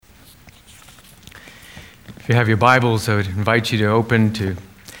If you have your Bibles, I would invite you to open to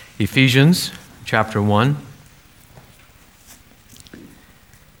Ephesians chapter 1.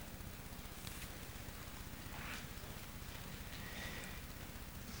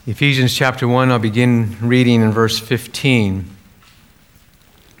 Ephesians chapter 1, I'll begin reading in verse 15.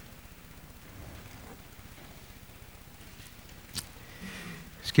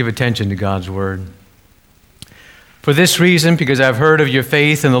 Let's give attention to God's word. For this reason, because I've heard of your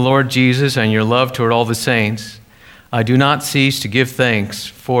faith in the Lord Jesus and your love toward all the saints, I do not cease to give thanks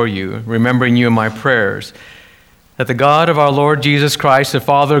for you, remembering you in my prayers, that the God of our Lord Jesus Christ, the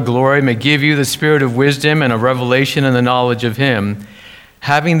Father of glory, may give you the spirit of wisdom and of revelation and the knowledge of him,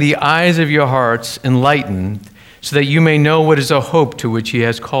 having the eyes of your hearts enlightened, so that you may know what is the hope to which he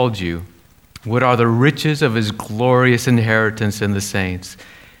has called you, what are the riches of his glorious inheritance in the saints,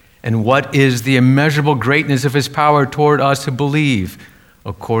 and what is the immeasurable greatness of his power toward us who believe,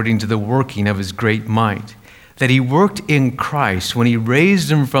 according to the working of his great might, that he worked in Christ when he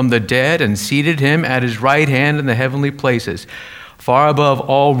raised him from the dead and seated him at his right hand in the heavenly places, far above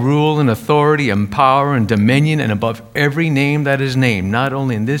all rule and authority and power and dominion, and above every name that is named, not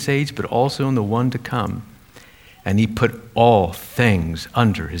only in this age, but also in the one to come. And he put all things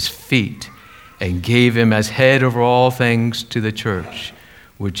under his feet and gave him as head over all things to the church,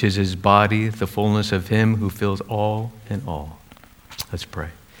 which is his body, the fullness of him who fills all in all. Let's pray.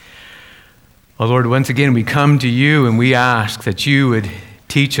 Oh Lord, once again we come to you and we ask that you would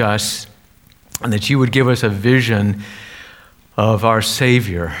teach us and that you would give us a vision of our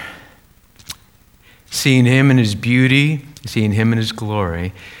Savior, seeing him in his beauty, seeing him in his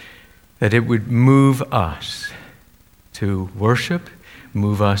glory, that it would move us to worship,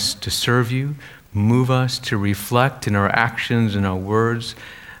 move us to serve you, move us to reflect in our actions and our words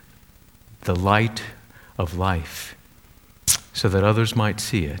the light of life so that others might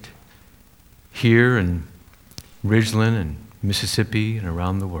see it here in Ridgeland and Mississippi and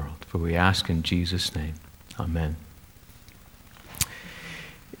around the world. For we ask in Jesus' name. Amen.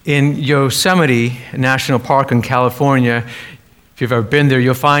 In Yosemite National Park in California, if you've ever been there,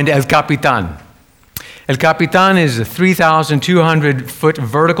 you'll find El Capitan. El Capitan is a 3,200-foot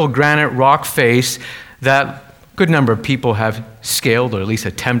vertical granite rock face that a good number of people have scaled, or at least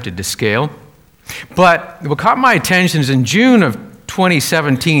attempted to scale. But what caught my attention is in June of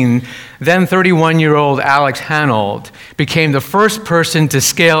 2017, then 31-year-old Alex Hanold became the first person to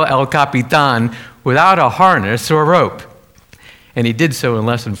scale El Capitan without a harness or a rope. And he did so in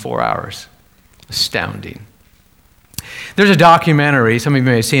less than 4 hours. Astounding. There's a documentary, some of you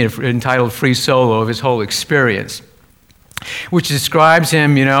may have seen it, entitled Free Solo, of his whole experience, which describes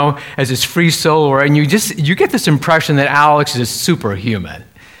him, as this free soloer, and you get this impression that Alex is superhuman.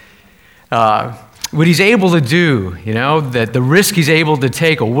 What he's able to do, that the risk he's able to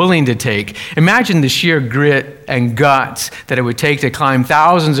take or willing to take. Imagine the sheer grit and guts that it would take to climb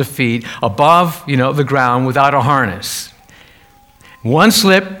thousands of feet above, the ground without a harness. One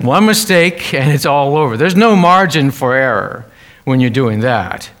slip, one mistake, and it's all over. There's no margin for error when you're doing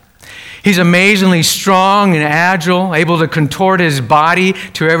that. He's amazingly strong and agile, able to contort his body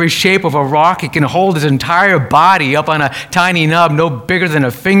to every shape of a rock. He can hold his entire body up on a tiny nub no bigger than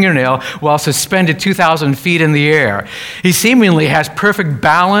a fingernail while suspended 2,000 feet in the air. He seemingly has perfect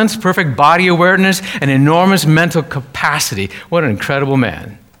balance, perfect body awareness, and enormous mental capacity. What an incredible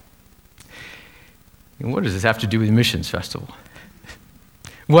man. And what does this have to do with the Missions Festival?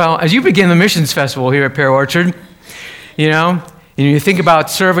 Well, as you begin the Missions Festival here at Pear Orchard, you think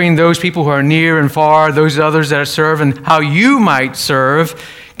about serving those people who are near and far, those others that serve, and how you might serve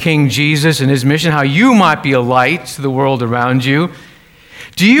King Jesus and his mission, how you might be a light to the world around you.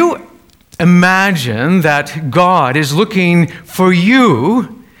 Do you imagine that God is looking for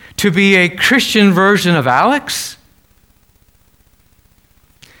you to be a Christian version of Alex?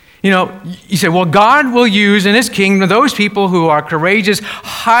 You say, well, God will use in his kingdom those people who are courageous,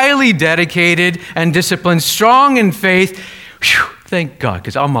 highly dedicated and disciplined, strong in faith. Whew, thank God,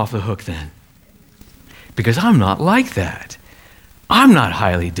 because I'm off the hook then. Because I'm not like that. I'm not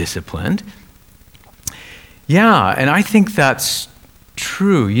highly disciplined. Yeah, and I think that's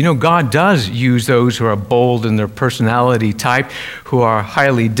true. God does use those who are bold in their personality type, who are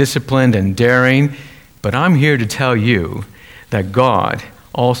highly disciplined and daring. But I'm here to tell you that God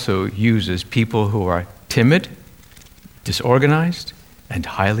also uses people who are timid, disorganized, and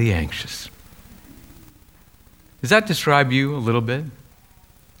highly anxious. Does that describe you a little bit?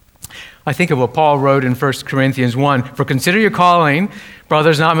 I think of what Paul wrote in 1 Corinthians 1. For consider your calling,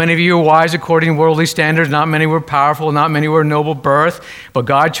 brothers, not many of you are wise according to worldly standards, not many were powerful, not many were noble birth, but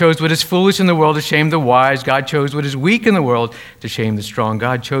God chose what is foolish in the world to shame the wise. God chose what is weak in the world to shame the strong.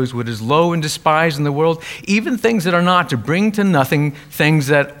 God chose what is low and despised in the world, even things that are not, to bring to nothing things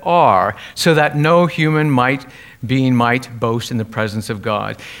that are, so that no human being might boast in the presence of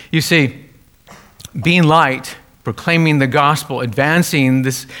God. You see, being light, proclaiming the gospel, advancing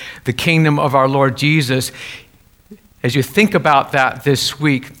the kingdom of our Lord Jesus, as you think about that this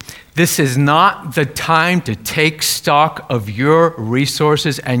week, this is not the time to take stock of your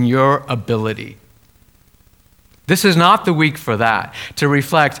resources and your ability. This is not the week for that, to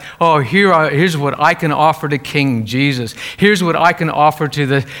reflect, here's what I can offer to King Jesus. Here's what I can offer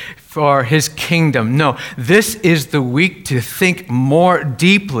for his kingdom. No, this is the week to think more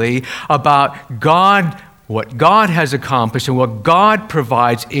deeply about God, what God has accomplished and what God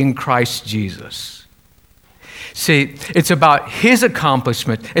provides in Christ Jesus. See, it's about his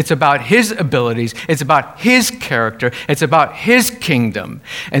accomplishment. It's about his abilities. It's about his character. It's about his kingdom.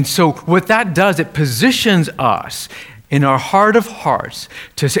 And so what that does, it positions us in our heart of hearts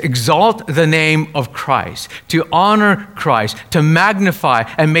to exalt the name of Christ, to honor Christ, to magnify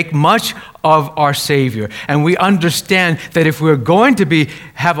and make much of our Savior. And we understand that if we're going to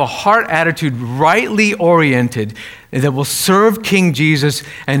have a heart attitude rightly oriented that will serve King Jesus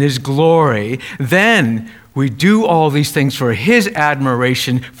and his glory, then we do all these things for his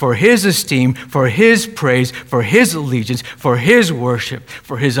admiration, for his esteem, for his praise, for his allegiance, for his worship,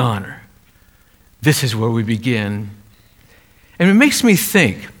 for his honor. This is where we begin. And it makes me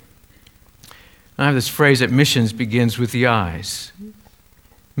think, I have this phrase that missions begins with the eyes.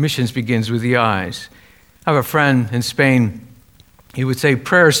 Missions begins with the eyes. I have a friend in Spain, he would say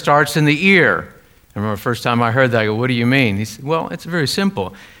prayer starts in the ear. I remember the first time I heard that, I go, what do you mean? He said, well, it's very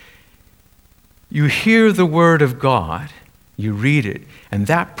simple. You hear the word of God, you read it, and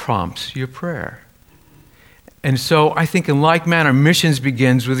that prompts your prayer. And so I think in like manner, missions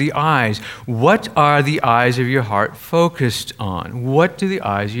begins with the eyes. What are the eyes of your heart focused on? What do the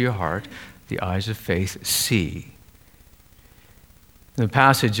eyes of your heart, the eyes of faith, see? In the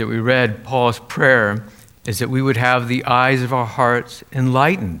passage that we read, Paul's prayer is that we would have the eyes of our hearts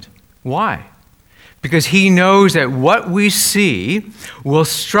enlightened. Why? Because he knows that what we see will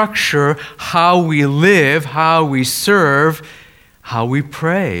structure how we live, how we serve, how we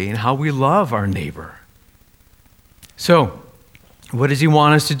pray, and how we love our neighbor. So, what does he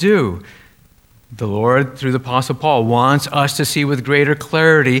want us to do? The Lord, through the Apostle Paul, wants us to see with greater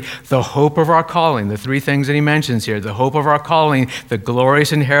clarity the hope of our calling, the three things that he mentions here, the hope of our calling, the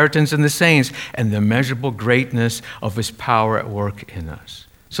glorious inheritance in the saints, and the immeasurable greatness of his power at work in us.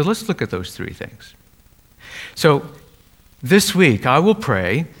 So let's look at those three things. So this week, I will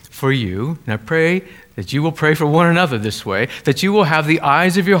pray for you, and I pray that you will pray for one another this way, that you will have the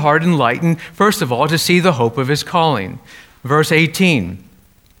eyes of your heart enlightened, first of all, to see the hope of his calling. Verse 18,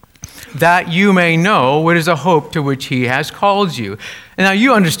 that you may know what is the hope to which he has called you. And now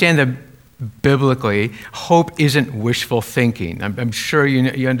you understand that biblically, hope isn't wishful thinking. I'm sure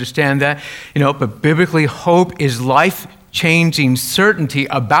you understand that, but biblically, hope is life-changing certainty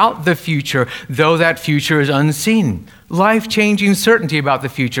about the future, though that future is unseen. Life-changing certainty about the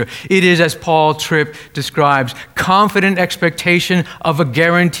future. It is, as Paul Tripp describes, confident expectation of a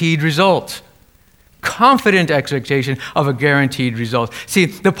guaranteed result. Confident expectation of a guaranteed result. See,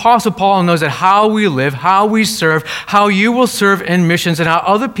 the Apostle Paul knows that how we live, how we serve, how you will serve in missions, and how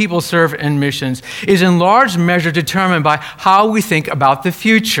other people serve in missions is in large measure determined by how we think about the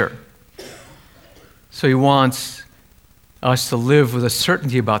future. So he wants us to live with a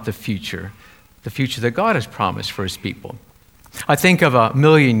certainty about the future that God has promised for his people. I think of a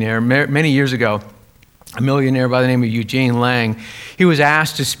millionaire many years ago, a millionaire by the name of Eugene Lang. He was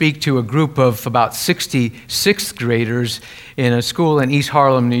asked to speak to a group of about 60 sixth graders in a school in East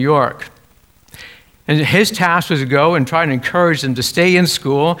Harlem, New York. And his task was to go and try to encourage them to stay in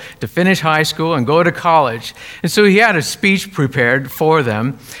school, to finish high school, and go to college. And so he had a speech prepared for them.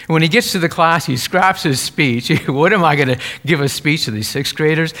 And when he gets to the class, he scraps his speech. What am I going to give a speech to these sixth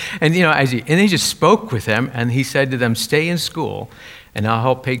graders? And he just spoke with them, and he said to them, stay in school, and I'll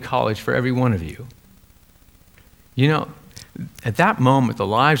help pay college for every one of you. At that moment, the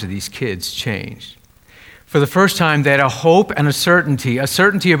lives of these kids changed. For the first time, they had a hope and a certainty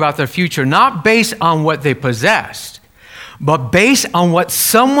about their future, not based on what they possessed, but based on what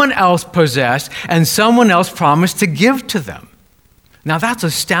someone else possessed and someone else promised to give to them. Now, that's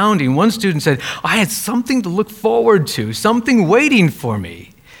astounding. One student said, I had something to look forward to, something waiting for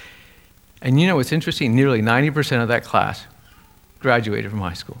me. And what's interesting? Nearly 90% of that class graduated from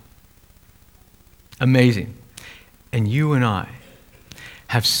high school. Amazing. And you and I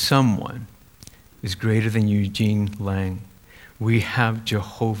have someone who's greater than Eugene Lang. We have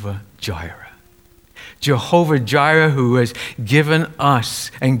Jehovah Jireh. Jehovah Jireh, who has given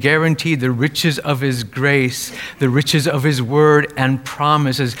us and guaranteed the riches of his grace, the riches of his word and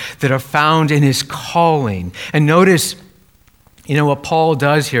promises that are found in his calling. And notice, what Paul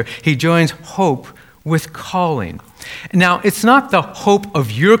does here. He joins hope with calling. Now, it's not the hope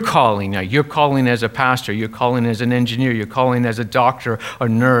of your calling. Now, your calling as a pastor, your calling as an engineer, your calling as a doctor or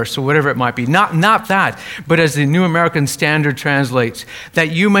nurse or whatever it might be. Not that, but as the New American Standard translates,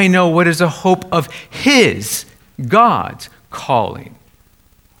 that you may know what is the hope of his, God's calling.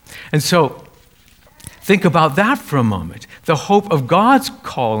 And so, think about that for a moment. The hope of God's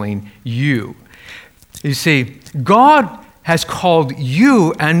calling you. You see, God has called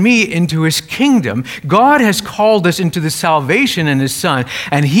you and me into his kingdom. God has called us into the salvation in his Son,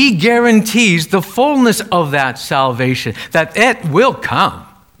 and he guarantees the fullness of that salvation, that it will come.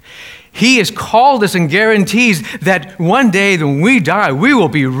 He has called us and guarantees that one day when we die, we will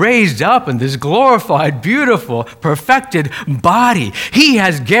be raised up in this glorified, beautiful, perfected body. He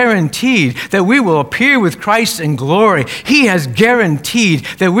has guaranteed that we will appear with Christ in glory. He has guaranteed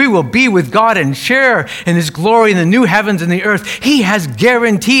that we will be with God and share in his glory in the new heavens and the earth. He has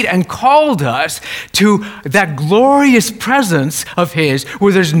guaranteed and called us to that glorious presence of his,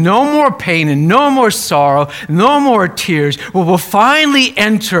 where there's no more pain and no more sorrow, no more tears, where we'll finally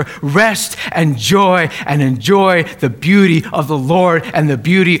enter rest and joy and enjoy the beauty of the Lord and the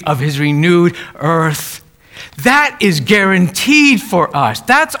beauty of his renewed earth. That is guaranteed for us.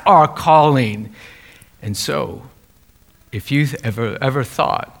 That's our calling. And so, if you've ever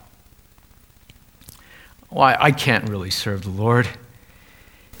thought, well, I can't really serve the Lord.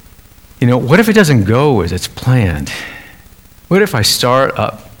 What if it doesn't go as it's planned? What if I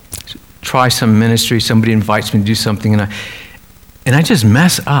try some ministry, somebody invites me to do something, and I just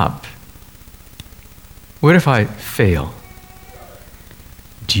mess up? What if I fail?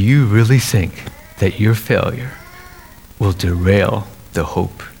 Do you really think that your failure will derail the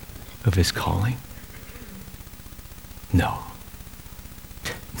hope of his calling? No.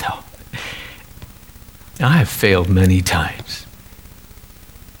 I have failed many times.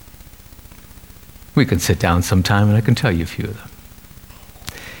 We can sit down sometime and I can tell you a few of them.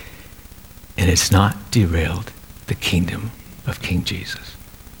 And it's not derailed the kingdom of King Jesus.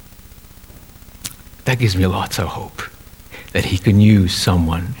 That gives me lots of hope that he can use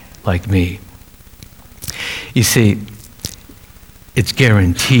someone like me. You see, it's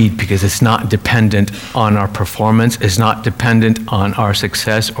guaranteed because it's not dependent on our performance, it's not dependent on our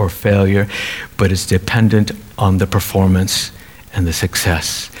success or failure, but it's dependent on the performance and the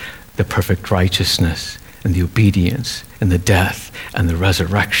success, the perfect righteousness and the obedience and the death and the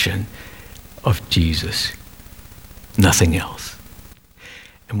resurrection of Jesus. Nothing else.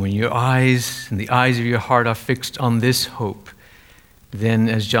 And when your eyes and the eyes of your heart are fixed on this hope, then,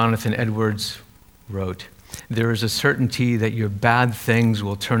 as Jonathan Edwards wrote, there is a certainty that your bad things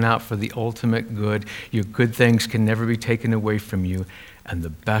will turn out for the ultimate good. Your good things can never be taken away from you, and the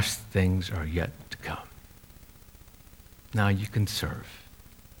best things are yet to come. Now you can serve,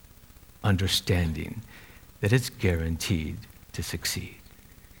 understanding that it's guaranteed to succeed.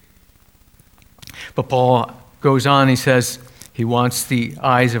 But Paul goes on, he says, he wants the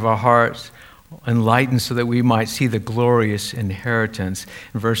eyes of our hearts enlightened so that we might see the glorious inheritance.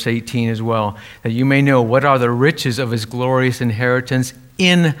 In verse 18 as well, that you may know what are the riches of his glorious inheritance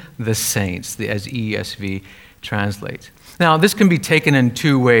in the saints, as ESV translates. Now, this can be taken in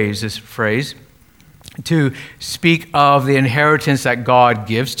two ways, this phrase, to speak of the inheritance that God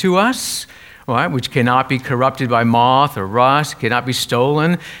gives to us, right, which cannot be corrupted by moth or rust, cannot be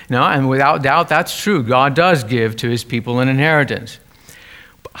stolen. And without doubt, that's true. God does give to his people an inheritance.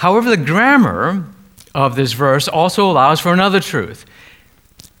 However, the grammar of this verse also allows for another truth.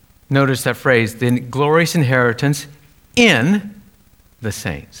 Notice that phrase, the glorious inheritance in the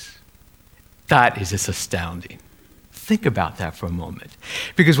saints. That is just astounding. Think about that for a moment.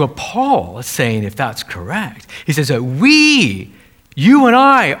 Because what Paul is saying, if that's correct, he says that you and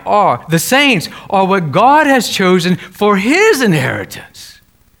I are, the saints, are what God has chosen for his inheritance.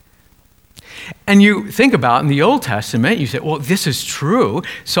 And you think about in the Old Testament, you say, well, this is true.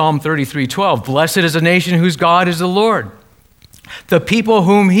 Psalm 33:12, blessed is a nation whose God is the Lord, the people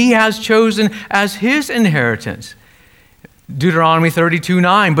whom he has chosen as his inheritance. Deuteronomy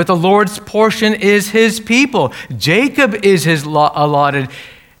 32:9, but the Lord's portion is his people. Jacob is his allotted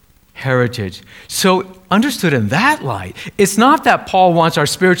heritage. So understood in that light, it's not that Paul wants our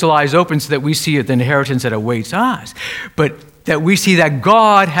spiritual eyes open so that we see the inheritance that awaits us, but that we see that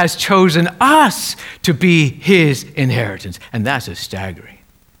God has chosen us to be his inheritance. And that's just staggering.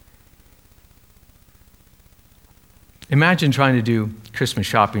 Imagine trying to do Christmas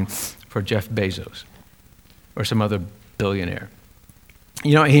shopping for Jeff Bezos or some other billionaire.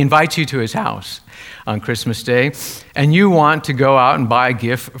 You know, he invites you to his house on Christmas Day, and you want to go out and buy a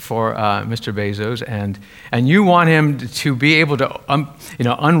gift for Mr. Bezos, and you want him to be able to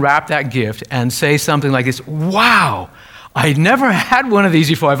unwrap that gift and say something like this: "Wow, I never had one of these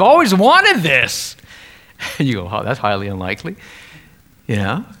before. I've always wanted this." And you go, "Oh, that's highly unlikely." You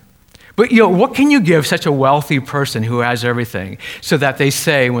know? But, what can you give such a wealthy person who has everything so that they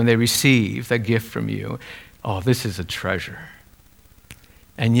say when they receive the gift from you, "Oh, this is a treasure"?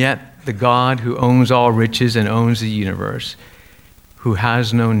 And yet, the God who owns all riches and owns the universe, who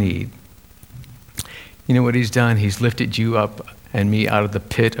has no need, you know what he's done? He's lifted you up and me out of the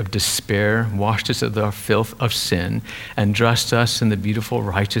pit of despair, washed us of the filth of sin, and dressed us in the beautiful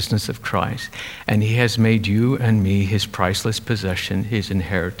righteousness of Christ. And he has made you and me his priceless possession, his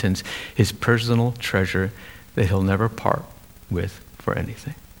inheritance, his personal treasure that he'll never part with for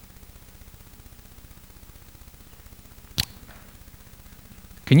anything.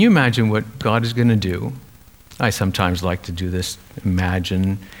 Can you imagine what God is going to do? I sometimes like to do this,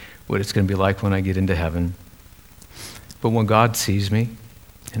 imagine what it's going to be like when I get into heaven. But when God sees me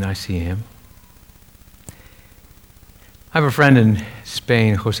and I see him. I have a friend in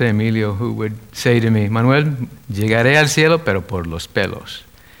Spain, Jose Emilio, who would say to me, "Manuel, llegaré al cielo, pero por los pelos."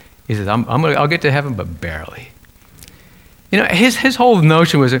 He says, I'll get to heaven, but barely. You know, his whole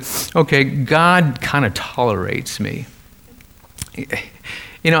notion was, okay, God kind of tolerates me.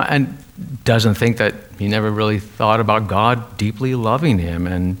 And doesn't think that he never really thought about God deeply loving him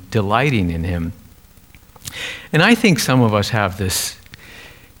and delighting in him. And I think some of us have this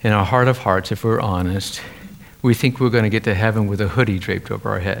in our heart of hearts, if we're honest. We think we're going to get to heaven with a hoodie draped over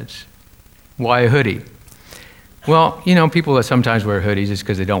our heads. Why a hoodie? Well, people that sometimes wear hoodies is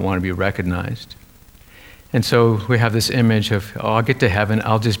because they don't want to be recognized. And so we have this image of, I'll get to heaven,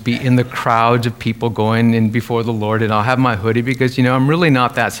 I'll just be in the crowds of people going in before the Lord, and I'll have my hoodie because, I'm really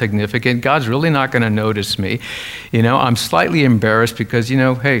not that significant. God's really not going to notice me. I'm slightly embarrassed because,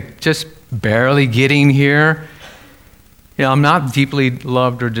 hey, just barely getting here. I'm not deeply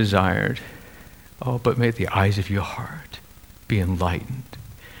loved or desired. Oh, but may the eyes of your heart be enlightened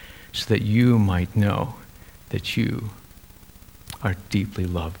so that you might know that you are deeply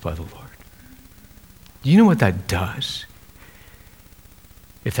loved by the Lord. Do you know what that does?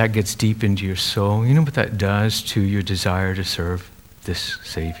 If that gets deep into your soul, you know what that does to your desire to serve this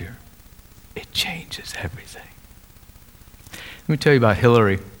Savior? It changes everything. Let me tell you about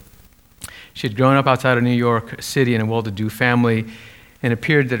Hillary. She had grown up outside of New York City in a well-to-do family, and it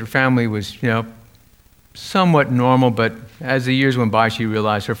appeared that her family was, somewhat normal, but as the years went by, she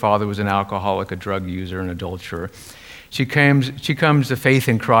realized her father was an alcoholic, a drug user, an adulterer. She comes to faith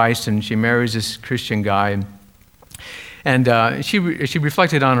in Christ, and she marries this Christian guy. And she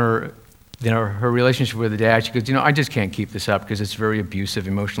reflected on her relationship with her dad. She goes, I just can't keep this up because it's very abusive,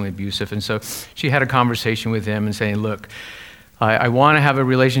 emotionally abusive. And so she had a conversation with him and saying, look, I want to have a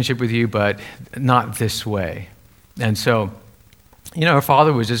relationship with you, but not this way. And so, her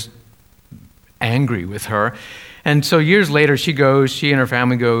father was just angry with her. And so years later, she and her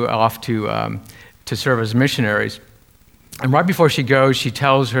family go off to serve as missionaries. And right before she goes, she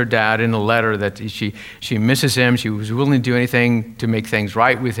tells her dad in a letter that she misses him. She was willing to do anything to make things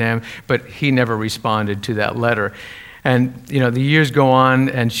right with him, but he never responded to that letter. And, the years go on,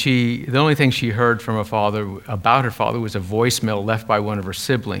 and the only thing she heard from about her father was a voicemail left by one of her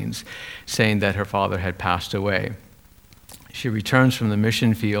siblings saying that her father had passed away. She returns from the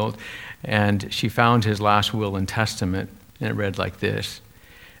mission field, and she found his last will and testament, and it read like this.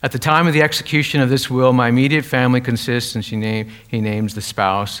 At the time of the execution of this will, my immediate family consists, and he names the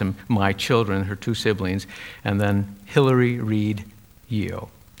spouse and my children, her two siblings, and then Hillary Reed Yeo.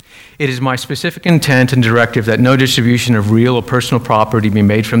 It is my specific intent and directive that no distribution of real or personal property be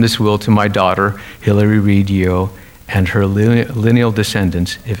made from this will to my daughter, Hillary Reed Yeo, and her lineal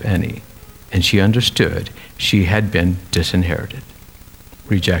descendants, if any. And she understood she had been disinherited,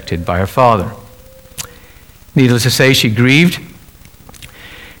 rejected by her father. Needless to say, she grieved.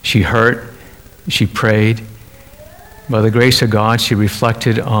 She hurt, she prayed. By the grace of God, she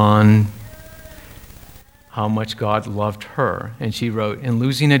reflected on how much God loved her. And she wrote, in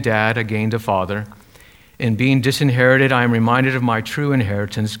losing a dad, I gained a father. In being disinherited, I am reminded of my true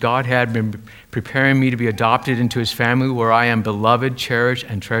inheritance. God had been preparing me to be adopted into his family where I am beloved, cherished,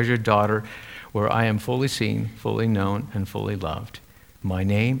 and treasured daughter, where I am fully seen, fully known, and fully loved. My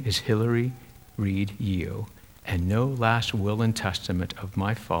name is Hillary Reed Yeo, And no last will and testament of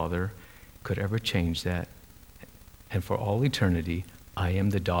my Father could ever change that. And for all eternity, I am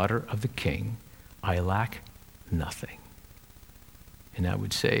the daughter of the King. I lack nothing. And I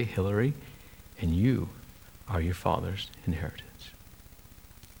would say, Hillary, and you are your Father's inheritance.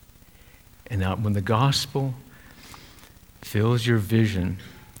 And now when the gospel fills your vision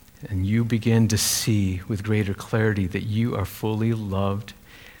and you begin to see with greater clarity that you are fully loved,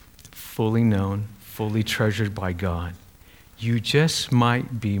 fully known, fully treasured by God, you just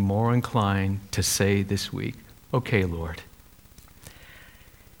might be more inclined to say this week, okay, Lord,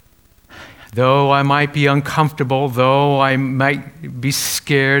 though I might be uncomfortable, though I might be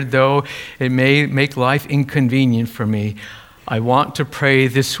scared, though it may make life inconvenient for me, I want to pray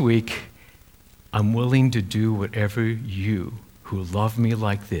this week, I'm willing to do whatever you, who love me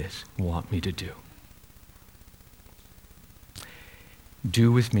like this, want me to do.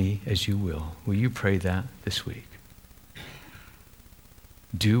 Do with me as you will. Will you pray that this week?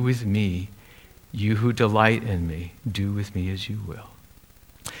 Do with me, you who delight in me, do with me as you will.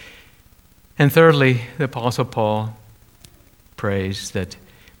 And thirdly, the Apostle Paul prays that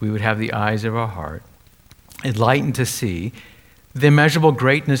we would have the eyes of our heart enlightened to see the immeasurable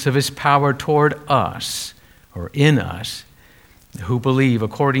greatness of his power toward us, or in us, who believe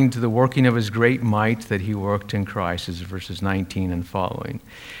according to the working of his great might that he worked in Christ, is verses 19 and following.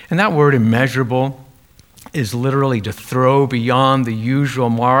 And that word immeasurable is literally to throw beyond the usual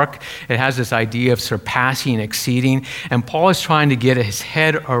mark. It has this idea of surpassing, exceeding. And Paul is trying to get his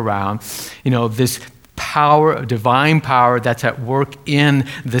head around, this power, divine power that's at work in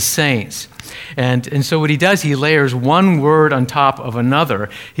the saints. And so what he does, he layers one word on top of another.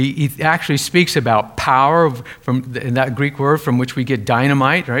 He actually speaks about power, in that Greek word from which we get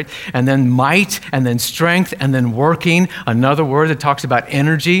dynamite, right? And then might, and then strength, and then working, another word that talks about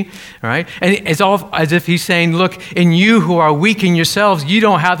energy, right? And it's all as if he's saying, look, in you who are weak in yourselves, you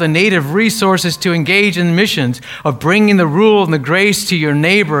don't have the native resources to engage in missions of bringing the rule and the grace to your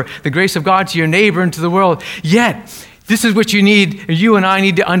neighbor, the grace of God to your neighbor and to the world. Yet, this is what you and I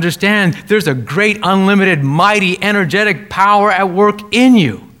need to understand. There's a great, unlimited, mighty, energetic power at work in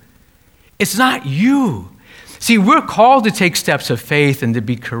you. It's not you. See, we're called to take steps of faith and to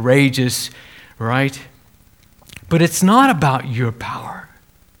be courageous, right? But it's not about your power,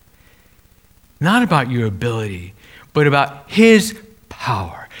 not about your ability, but about his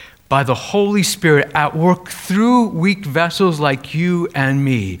power by the Holy Spirit at work through weak vessels like you and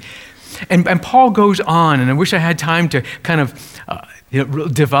me. And Paul goes on, and I wish I had time to kind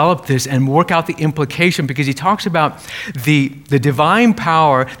of develop this and work out the implication, because he talks about the divine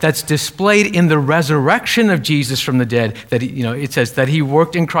power that's displayed in the resurrection of Jesus from the dead. That it says that he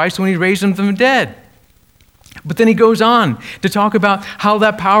worked in Christ when he raised him from the dead. But then he goes on to talk about how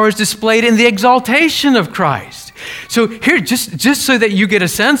that power is displayed in the exaltation of Christ. So here, just so that you get a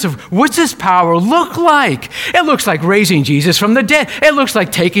sense of what's this power look like? It looks like raising Jesus from the dead. It looks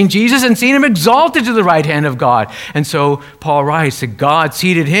like taking Jesus and seeing him exalted to the right hand of God. And so Paul writes that God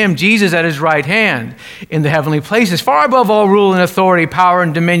seated him, Jesus, at his right hand in the heavenly places, far above all rule and authority, power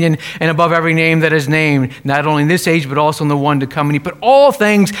and dominion, and above every name that is named, not only in this age, but also in the one to come. And he put all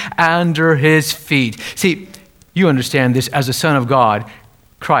things under his feet. See, you understand this as a son of God,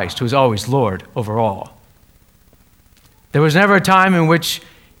 Christ, who is always Lord over all. There was never a time in which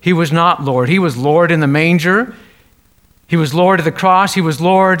he was not Lord. He was Lord in the manger. He was Lord at the cross. He was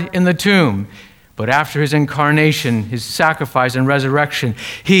Lord in the tomb. But after his incarnation, his sacrifice and resurrection,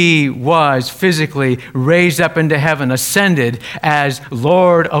 he was physically raised up into heaven, ascended as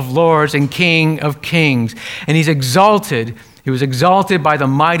Lord of lords and King of kings. And he's exalted. He was exalted by the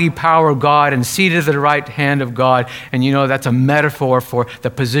mighty power of God and seated at the right hand of God. And that's a metaphor for the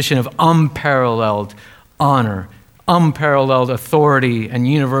position of unparalleled honor, unparalleled authority and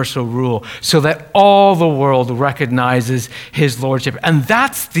universal rule, so that all the world recognizes his lordship. And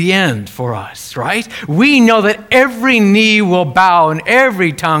that's the end for us, right? We know that every knee will bow and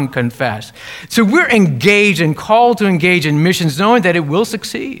every tongue confess. So we're engaged and called to engage in missions, knowing that it will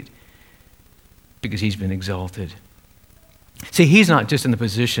succeed because he's been exalted. See, he's not just in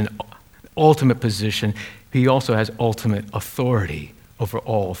the ultimate position, he also has ultimate authority over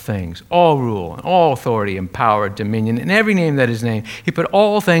all things, all rule, and all authority and power, dominion, and every name that is named. He put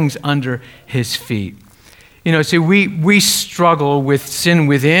all things under his feet. See, we struggle with sin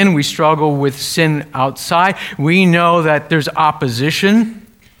within, we struggle with sin outside. We know that there's opposition,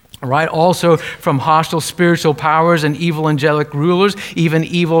 right? Also from hostile spiritual powers and evil angelic rulers, even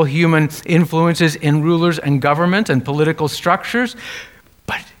evil human influences in rulers and government and political structures.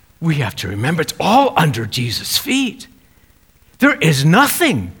 But we have to remember it's all under Jesus' feet. There is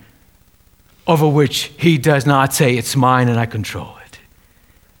nothing over which he does not say, it's mine and I control it.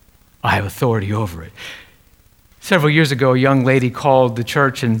 I have authority over it. Several years ago, a young lady called the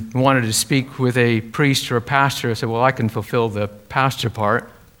church and wanted to speak with a priest or a pastor. I said, well, I can fulfill the pastor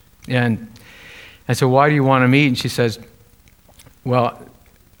part. And I said, why do you want to meet? And she says, well,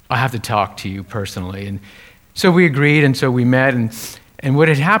 I have to talk to you personally. And so we agreed, and so we met. And what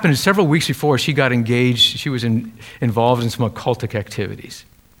had happened is several weeks before, she got engaged. She was involved in some occultic activities.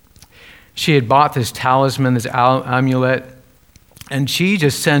 She had bought this talisman, this amulet, and she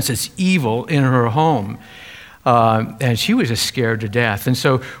just sensed this evil in her home. And she was just scared to death. And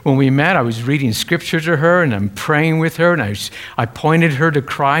so when we met, I was reading scripture to her, and I'm praying with her, and I pointed her to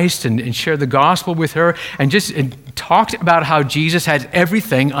Christ and shared the gospel with her, and talked about how Jesus had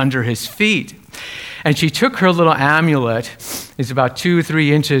everything under his feet. And she took her little amulet, it's about 2 or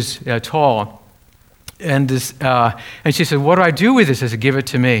 3 inches tall, and she said, what do I do with this? I said, give it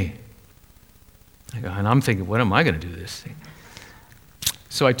to me. And I'm thinking, what am I going to do with this thing?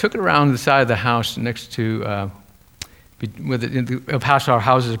 So I took it around the side of the house next to, our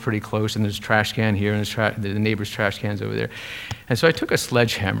houses are pretty close, and there's a trash can here, and the neighbor's trash can's over there. And so I took a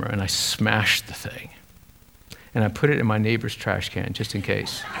sledgehammer, and I smashed the thing. And I put it in my neighbor's trash can, just in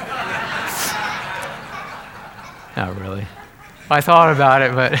case. Not really. I thought about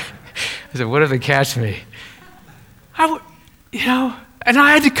it, but I said, what if they catch me? And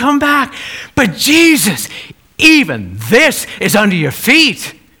I had to come back. But Jesus, even this is under your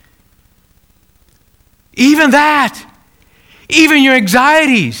feet. Even that. Even your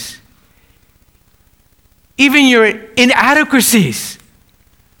anxieties. Even your inadequacies.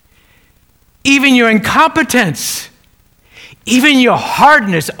 Even your incompetence. Even your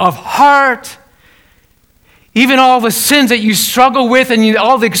hardness of heart. Even all the sins that you struggle with and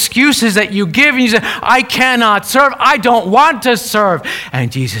all the excuses that you give, and you say, I cannot serve, I don't want to serve. And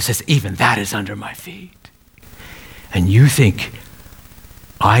Jesus says, even that is under my feet. And you think,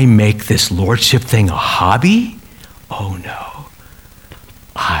 I make this lordship thing a hobby? Oh no.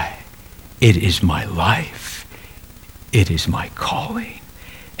 It is my life. It is my calling.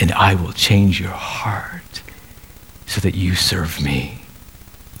 And I will change your heart so that you serve me.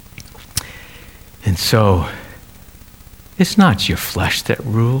 And so, it's not your flesh that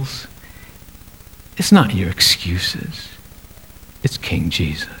rules. It's not your excuses. It's King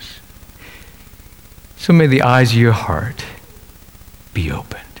Jesus. So may the eyes of your heart be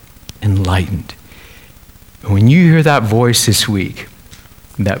opened, enlightened. And when you hear that voice this week,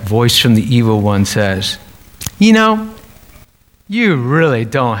 that voice from the evil one says, you really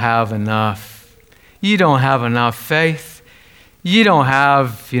don't have enough. You don't have enough faith. You don't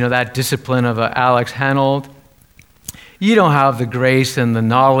have, that discipline of Alex Hanold. You don't have the grace and the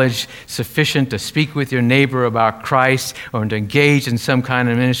knowledge sufficient to speak with your neighbor about Christ or to engage in some kind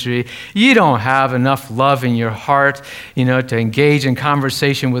of ministry. You don't have enough love in your heart, to engage in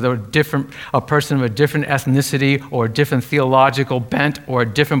conversation with a person of a different ethnicity or a different theological bent or a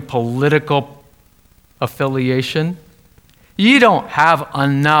different political affiliation. You don't have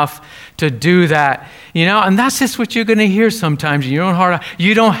enough to do that, and that's just what you're going to hear sometimes in your own heart.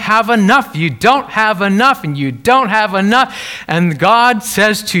 You don't have enough, you don't have enough, and you don't have enough. And God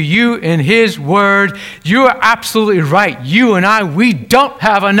says to you in his word, you are absolutely right. You and I, we don't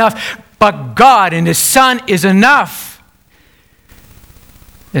have enough, but God and his Son is enough.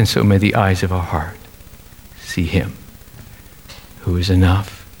 And so may the eyes of our heart see him who is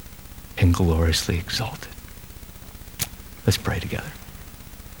enough and gloriously exalted. Let's pray together.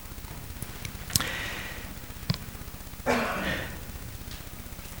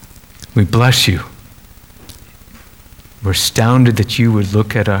 We bless you. We're astounded that you would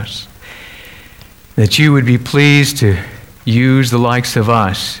look at us, that you would be pleased to use the likes of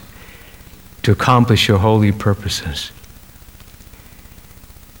us to accomplish your holy purposes,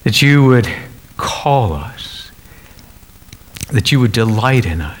 that you would call us, that you would delight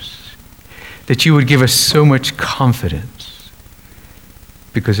in us, that you would give us so much confidence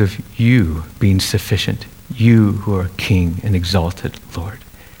because of you being sufficient, you who are King and exalted Lord.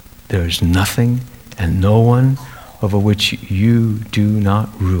 There is nothing and no one over which you do not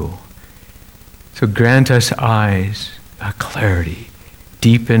rule. So grant us eyes, a clarity,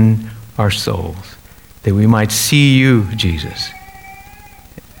 deepen our souls, that we might see you, Jesus.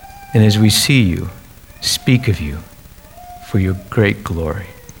 And as we see you, speak of you for your great glory.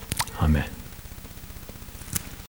 Amen.